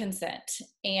consent,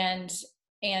 and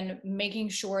making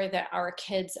sure that our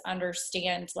kids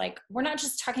understand, like, we're not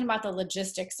just talking about the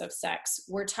logistics of sex,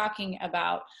 we're talking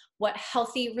about what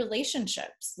healthy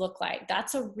relationships look like.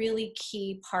 That's a really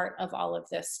key part of all of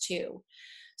this too.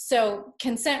 So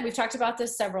consent, we've talked about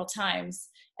this several times,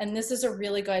 and this is a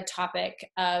really good topic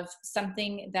of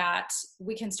something that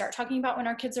we can start talking about when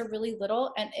our kids are really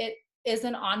little, and it is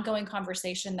an ongoing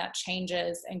conversation that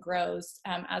changes and grows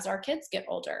as our kids get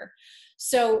older.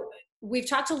 So we've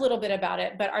talked a little bit about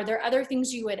it, but are there other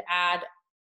things you would add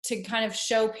to kind of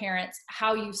show parents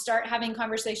how you start having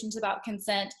conversations about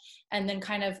consent, and then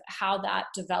kind of how that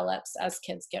develops as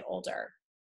kids get older?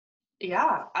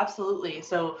 Yeah, absolutely.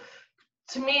 So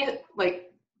to me,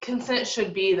 like, consent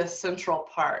should be the central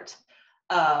part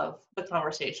of the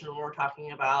conversation when we're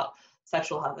talking about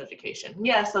sexual health education.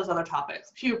 Yes, those other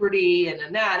topics, puberty and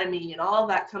anatomy and all of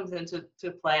that comes into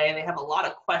play. They have a lot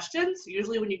of questions.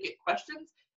 Usually when you get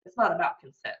questions, it's not about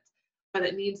consent, but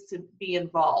it needs to be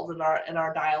involved in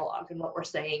our dialogue and what we're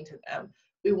saying to them.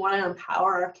 We want to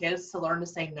empower our kids to learn to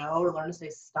say no, to learn to say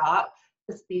stop,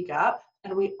 to speak up.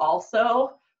 And we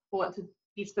also want to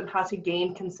teach them how to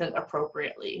gain consent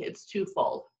appropriately. It's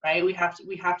twofold, right? We have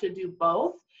to do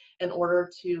both in order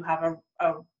to have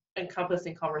a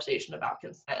encompassing conversation about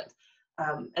consent.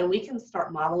 And we can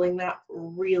start modeling that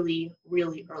really,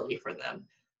 really early for them.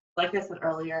 Like I said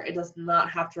earlier, it does not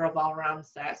have to revolve around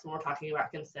sex when we're talking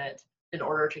about consent in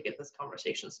order to get this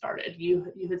conversation started. You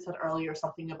had said earlier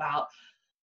something about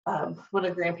when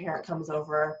a grandparent comes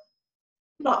over,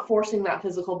 not forcing that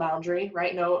physical boundary,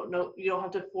 right? No, you don't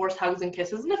have to force hugs and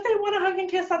kisses. And if they want to hug and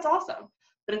kiss, that's awesome.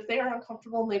 But if they are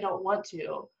uncomfortable and they don't want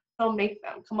to, don't make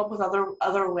them. Come up with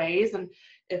other ways. And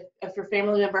if your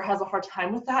family member has a hard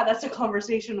time with that, that's a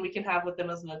conversation we can have with them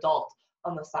as an adult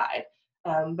on the side.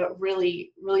 But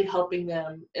really, really helping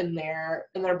them in their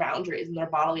boundaries and their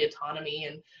bodily autonomy.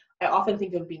 And I often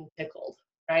think of being tickled,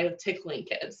 right? Of tickling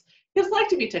kids. Kids like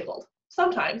to be tickled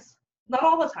sometimes, not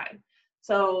all the time.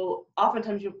 So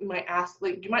oftentimes you might ask,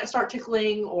 like, you might start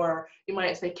tickling, or you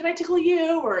might say, can I tickle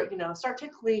you? Or, start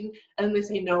tickling, and then they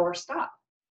say no or stop.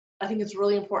 I think it's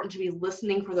really important to be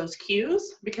listening for those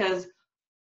cues, because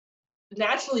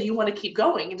naturally you want to keep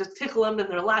going and just tickle them and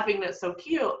they're laughing and it's so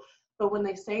cute. But when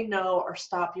they say no or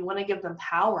stop, you want to give them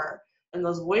power in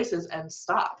those voices and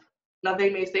stop. Now they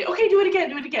may say, okay, do it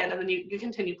again, and then you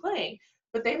continue playing.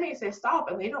 But they may say stop,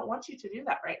 and they don't want you to do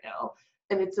that right now.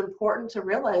 And it's important to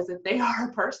realize that they are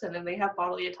a person and they have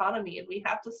bodily autonomy, and we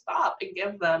have to stop and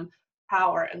give them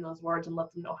power in those words and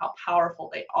let them know how powerful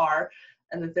they are,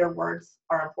 and that their words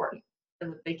are important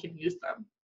and that they can use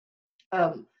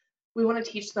them. We want to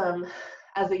teach them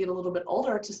as they get a little bit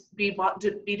older to be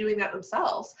doing that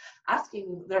themselves,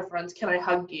 asking their friends, can I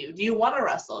hug you? Do you want to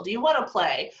wrestle? Do you want to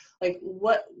play? Like,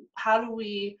 how do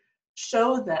we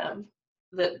show them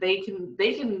that they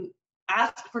can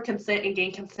ask for consent and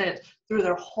gain consent through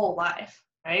their whole life,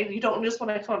 right? You don't just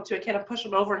want to come up to a kid and push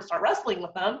them over and start wrestling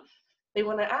with them. They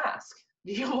want to ask,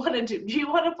 do you want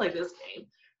to play this game,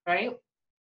 right?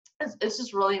 It's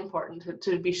just really important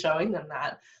to be showing them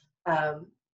that.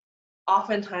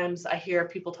 Oftentimes I hear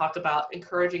people talk about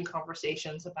encouraging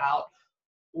conversations about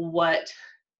what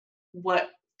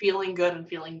feeling good and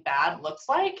feeling bad looks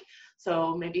like.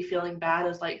 So maybe feeling bad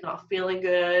is like not feeling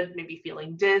good, maybe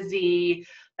feeling dizzy.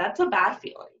 That's a bad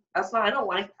feeling. I don't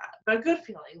like that. But good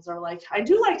feelings are like, I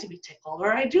do like to be tickled,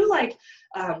 or I do like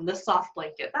the soft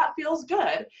blanket. That feels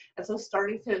good. And so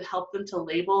starting to help them to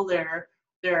label their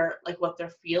like what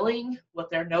they're feeling, what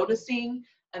they're noticing,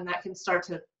 and they can start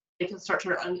to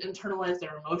internalize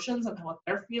their emotions and what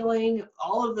they're feeling.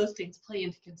 All of those things play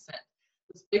into consent.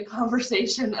 This big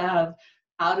conversation of,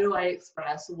 how do I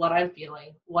express what I'm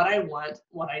feeling, what I want,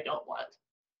 what I don't want?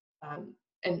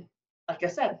 And like I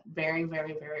said, very,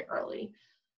 very, very early.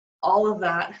 All of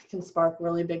that can spark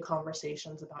really big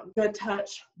conversations about good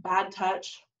touch, bad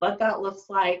touch, what that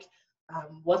looks like,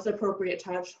 what's appropriate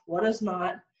touch, what is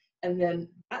not. And then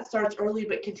that starts early,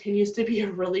 but continues to be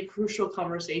a really crucial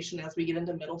conversation as we get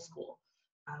into middle school.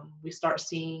 We start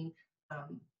seeing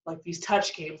like these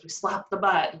touch games. We slap the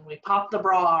butt and we pop the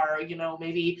bra, or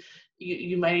maybe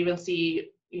you might even see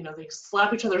they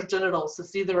slap each other's genitals to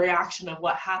see the reaction of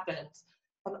what happens.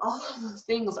 And all of those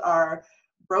things are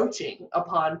broaching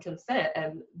upon consent,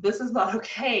 and this is not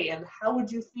okay. And how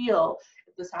would you feel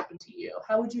if this happened to you?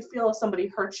 How would you feel if somebody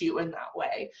hurt you in that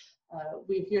way?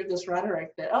 We hear this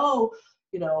rhetoric that,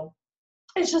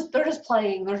 they're just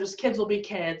playing, they're just, kids will be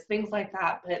kids, things like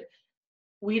that. But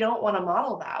we don't want to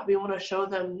model that. We want to show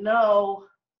them, no,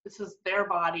 this is their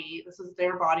body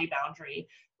boundary.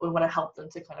 We want to help them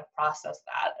to kind of process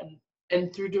that.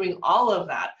 And through doing all of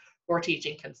that, we're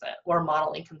teaching consent, we're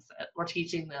modeling consent, we're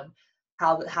teaching them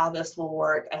how this will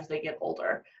work as they get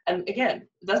older. And again,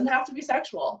 it doesn't have to be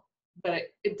sexual, but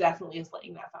it definitely is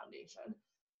laying that foundation.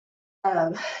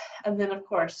 And then of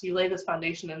course you lay this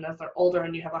foundation, and as they're older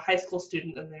and you have a high school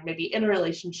student and they're maybe in a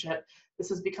relationship, this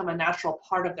has become a natural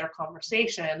part of their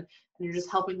conversation, and you're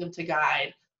just helping them to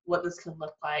guide what this can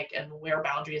look like and where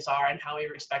boundaries are and how we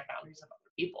respect boundaries of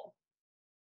other people.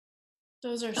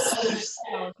 Those are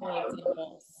so powerful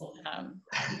examples.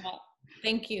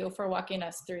 Thank you for walking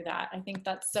us through that. I think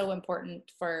that's so important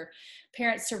for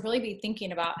parents to really be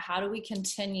thinking about, how do we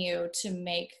continue to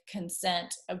make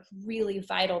consent a really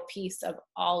vital piece of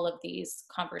all of these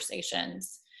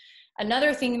conversations.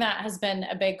 Another thing that has been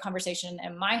a big conversation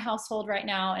in my household right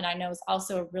now, and I know is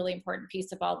also a really important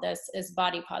piece of all this, is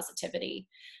body positivity.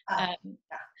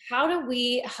 How do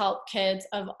we help kids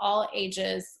of all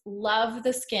ages love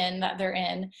the skin that they're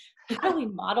in? How do we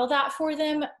model that for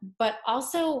them, but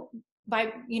also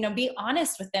by, be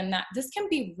honest with them that this can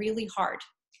be really hard?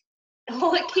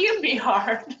 Well, it can be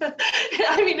hard.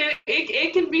 I mean,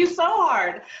 it can be so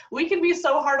hard. We can be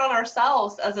so hard on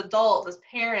ourselves as adults, as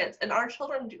parents, and our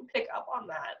children do pick up on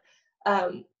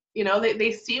that.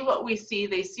 They see what we see,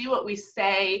 they see what we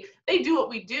say, they do what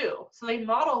we do. So they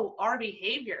model our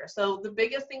behavior. So the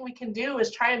biggest thing we can do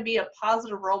is try and be a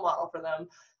positive role model for them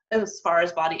as far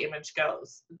as body image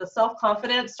goes. The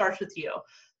self-confidence starts with you.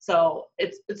 So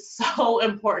it's so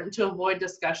important to avoid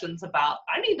discussions about,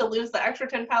 I need to lose the extra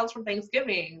 10 pounds from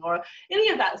Thanksgiving, or any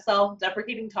of that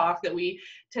self-deprecating talk that we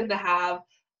tend to have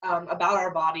about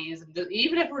our bodies. And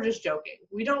even if we're just joking,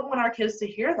 we don't want our kids to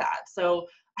hear that. So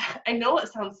I know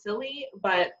it sounds silly,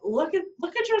 but look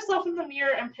at yourself in the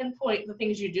mirror and pinpoint the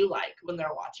things you do like when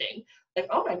they're watching. Like,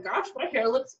 oh my gosh, my hair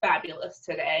looks fabulous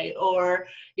today. Or,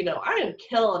 I am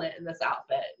killing it in this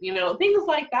outfit. Things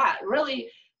like that. Really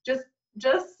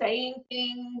just saying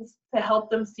things to help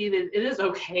them see that it is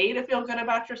okay to feel good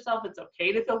about yourself. It's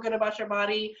okay to feel good about your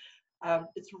body.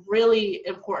 It's really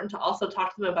important to also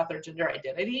talk to them about their gender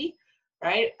identity,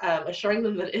 right? Assuring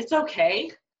them that it's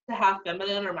okay to have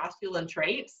feminine or masculine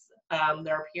traits,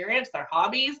 their appearance, their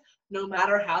hobbies, no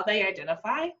matter how they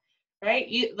identify, right?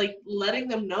 Like letting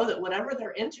them know that whatever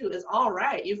they're into is all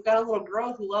right. You've got a little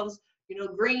girl who loves,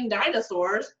 green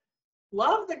dinosaurs.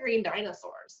 Love the green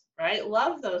dinosaurs, right?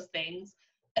 Love those things,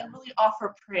 and really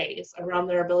offer praise around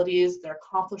their abilities, their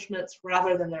accomplishments,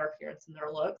 rather than their appearance and their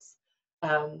looks.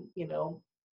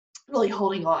 Really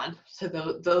holding on to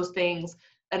those things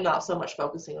and not so much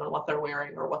focusing on what they're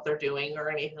wearing or what they're doing or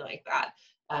anything like that.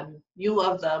 You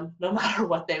love them no matter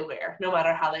what they wear, no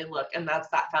matter how they look. And that's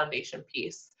that foundation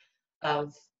piece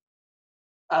of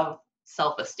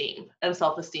self-esteem. And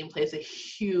self-esteem plays a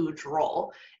huge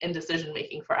role in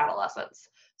decision-making for adolescents.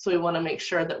 So we want to make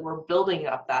sure that we're building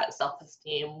up that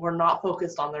self-esteem. We're not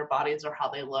focused on their bodies or how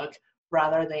they look,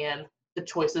 rather than the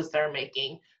choices they're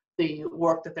making, the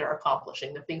work that they're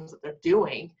accomplishing, the things that they're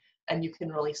doing. And you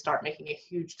can really start making a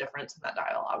huge difference in that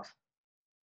dialogue.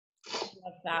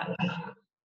 Love that.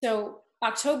 So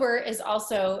October is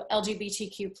also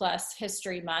LGBTQ plus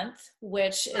History Month,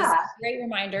 which is a great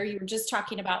reminder. You were just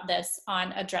talking about this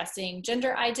on addressing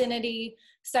gender identity,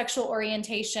 sexual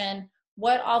orientation,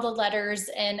 what all the letters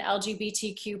in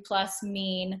LGBTQ plus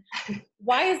mean.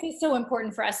 Why is this so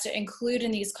important for us to include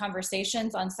in these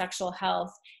conversations on sexual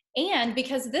health? And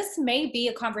because this may be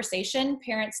a conversation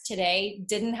parents today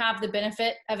didn't have the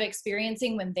benefit of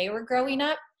experiencing when they were growing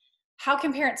up, how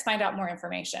can parents find out more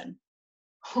information?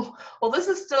 Well, this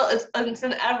is still, it's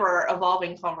an ever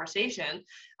evolving conversation,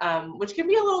 which can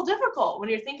be a little difficult when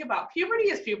you think about puberty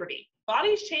is puberty.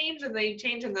 Bodies change, and they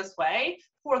change in this way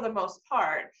for the most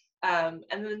part. And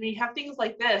then you have things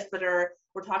like this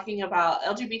we're talking about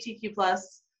LGBTQ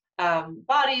plus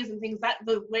bodies and things, that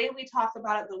the way we talk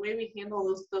about it, the way we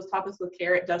handle those topics with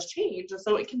care, it does change. And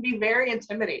so it can be very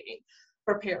intimidating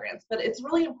for parents. But it's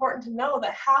really important to know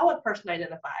that how a person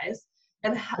identifies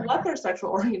and what their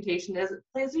sexual orientation is, it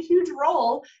plays a huge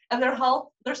role in their health,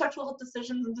 their sexual health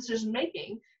decisions and decision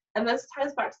making. And this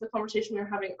ties back to the conversation we were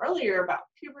having earlier about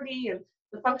puberty and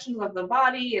the functions of the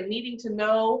body, and needing to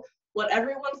know what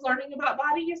everyone's learning about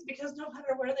bodies, because no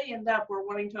matter where they end up, we're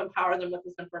wanting to empower them with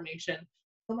this information,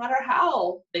 no matter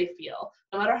how they feel,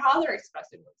 no matter how they're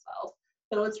expressing themselves.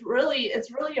 So it's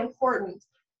really important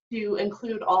to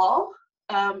include all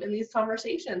in these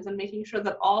conversations, and making sure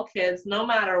that all kids, no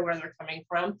matter where they're coming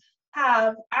from,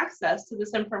 have access to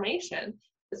this information.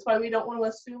 That's why we don't want to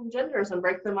assume genders and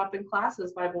break them up in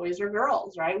classes by boys or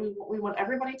girls, right? We want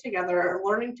everybody together,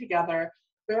 learning together,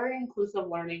 very inclusive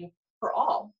learning for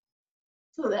all,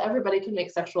 so that everybody can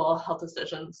make sexual health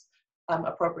decisions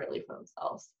appropriately for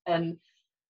themselves. And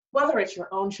whether it's your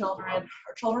own children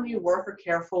or children you work or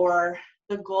care for,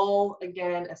 the goal,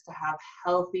 again, is to have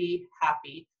healthy,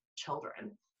 happy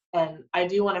children. And I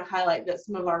do want to highlight that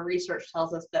some of our research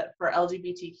tells us that for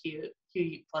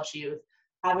LGBTQ plus youth,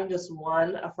 having just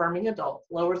one affirming adult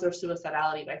lowers their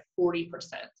suicidality by 40%.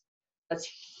 That's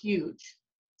huge.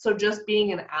 So just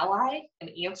being an ally and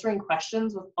answering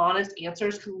questions with honest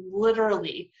answers can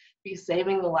literally be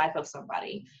saving the life of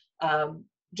somebody,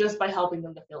 just by helping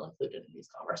them to feel included in these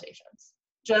conversations.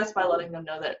 Just by letting them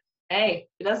know that, hey,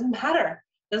 it doesn't matter.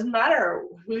 It doesn't matter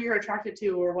who you're attracted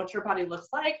to or what your body looks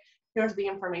like. Here's the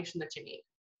information that you need.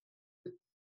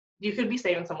 You could be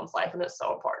saving someone's life, and it's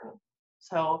so important.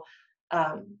 So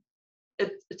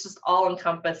it's just all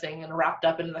encompassing and wrapped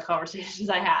up into the conversations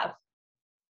I have.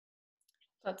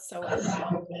 That's so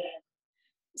important.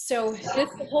 So this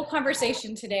whole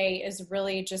conversation today is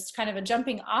really just kind of a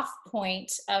jumping off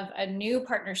point of a new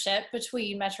partnership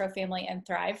between Metro Family and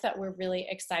Thrive that we're really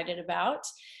excited about.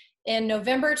 In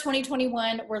November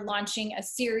 2021, we're launching a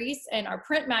series in our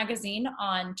print magazine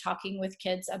on talking with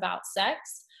kids about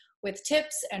sex, with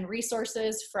tips and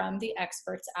resources from the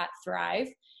experts at Thrive.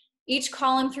 Each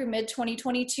column through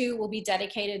mid-2022 will be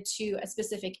dedicated to a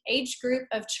specific age group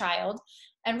of child,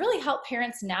 and really help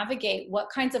parents navigate what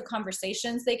kinds of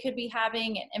conversations they could be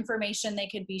having and information they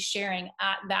could be sharing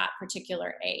at that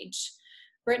particular age.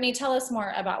 Brittany, tell us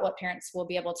more about what parents will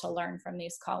be able to learn from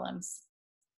these columns.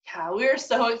 Yeah, we're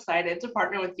so excited to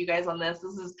partner with you guys on this.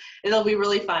 It'll be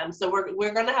really fun. So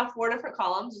we're going to have 4 different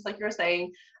columns, just like you were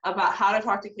saying, about how to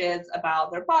talk to kids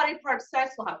about their body parts,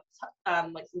 sex. We'll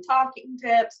have like some talking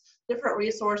tips, different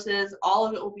resources. All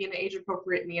of it will be in an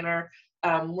age-appropriate manner.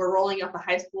 We're rolling out the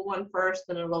high school one first,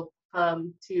 then it'll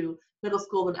come to middle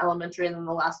school and elementary, and then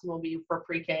the last one will be for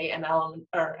pre-K and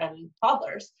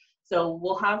toddlers. So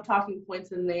we'll have talking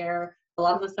points in there. A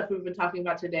lot of the stuff we've been talking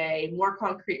about today, more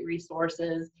concrete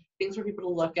resources, things for people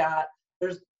to look at.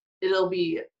 It'll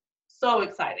be so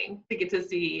exciting to get to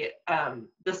see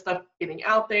this stuff getting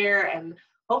out there, and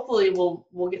hopefully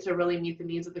we'll get to really meet the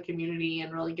needs of the community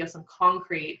and really give some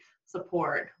concrete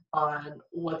support on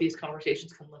what these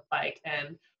conversations can look like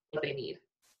and what they need.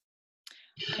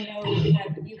 I know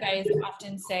that you guys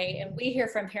often say, and we hear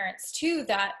from parents too,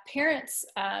 that parents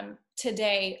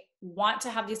today want to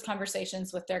have these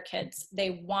conversations with their kids.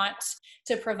 They want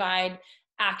to provide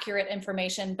accurate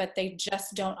information, but they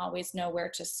just don't always know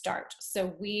where to start.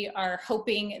 So we are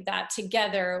hoping that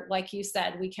together, like you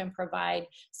said, we can provide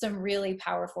some really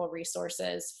powerful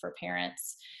resources for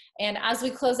parents. And as we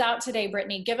close out today,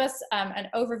 Brittany, give us an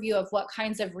overview of what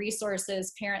kinds of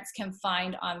resources parents can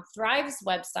find on Thrive's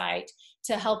website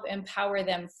to help empower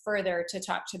them further to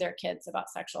talk to their kids about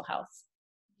sexual health.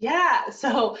 Yeah,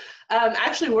 so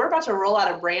actually we're about to roll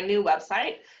out a brand new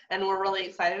website, and we're really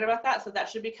excited about that. So that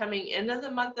should be coming end of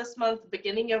the month this month,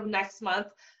 beginning of next month.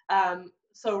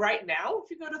 So right now,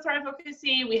 if you go to Thrive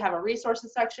OKC, we have a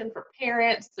resources section for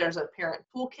parents. There's a parent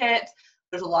toolkit.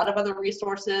 There's a lot of other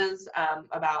resources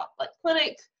about like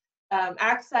clinic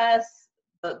access,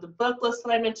 the book list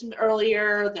that I mentioned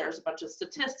earlier. There's a bunch of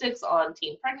statistics on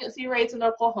teen pregnancy rates in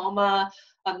Oklahoma.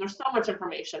 There's so much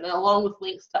information, and along with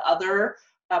links to other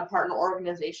partner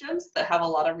organizations that have a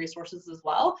lot of resources as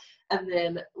well. And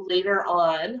then later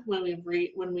on, when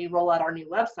we roll out our new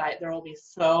website, there will be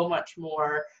so much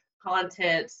more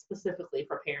content specifically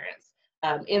for parents,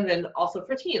 and then also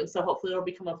for teens. So hopefully it'll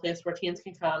become a place where teens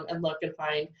can come and look and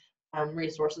find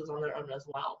resources on their own as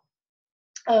well.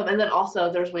 And then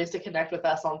also there's ways to connect with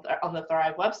us on the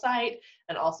Thrive website,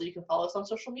 and also you can follow us on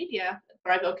social media.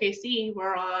 Thrive OKC,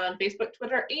 we're on Facebook,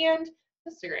 Twitter, and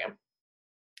Instagram.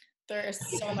 There is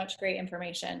so much great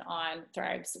information on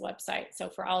Thrive's website. So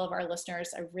for all of our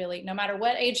listeners, I really, no matter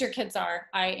what age your kids are,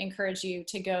 I encourage you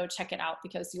to go check it out,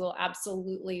 because you will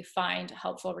absolutely find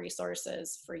helpful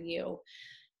resources for you.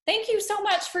 Thank you so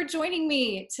much for joining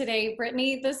me today,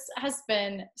 Brittany. This has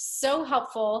been so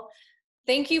helpful.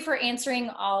 Thank you for answering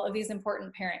all of these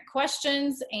important parent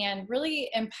questions and really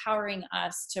empowering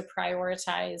us to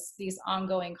prioritize these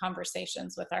ongoing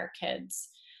conversations with our kids.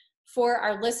 For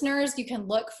our listeners, you can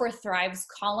look for Thrive's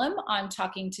column on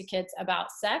talking to kids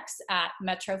about sex at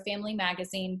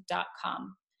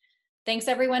metrofamilymagazine.com. Thanks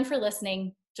everyone for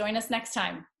listening. Join us next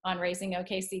time on Raising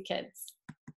OKC Kids.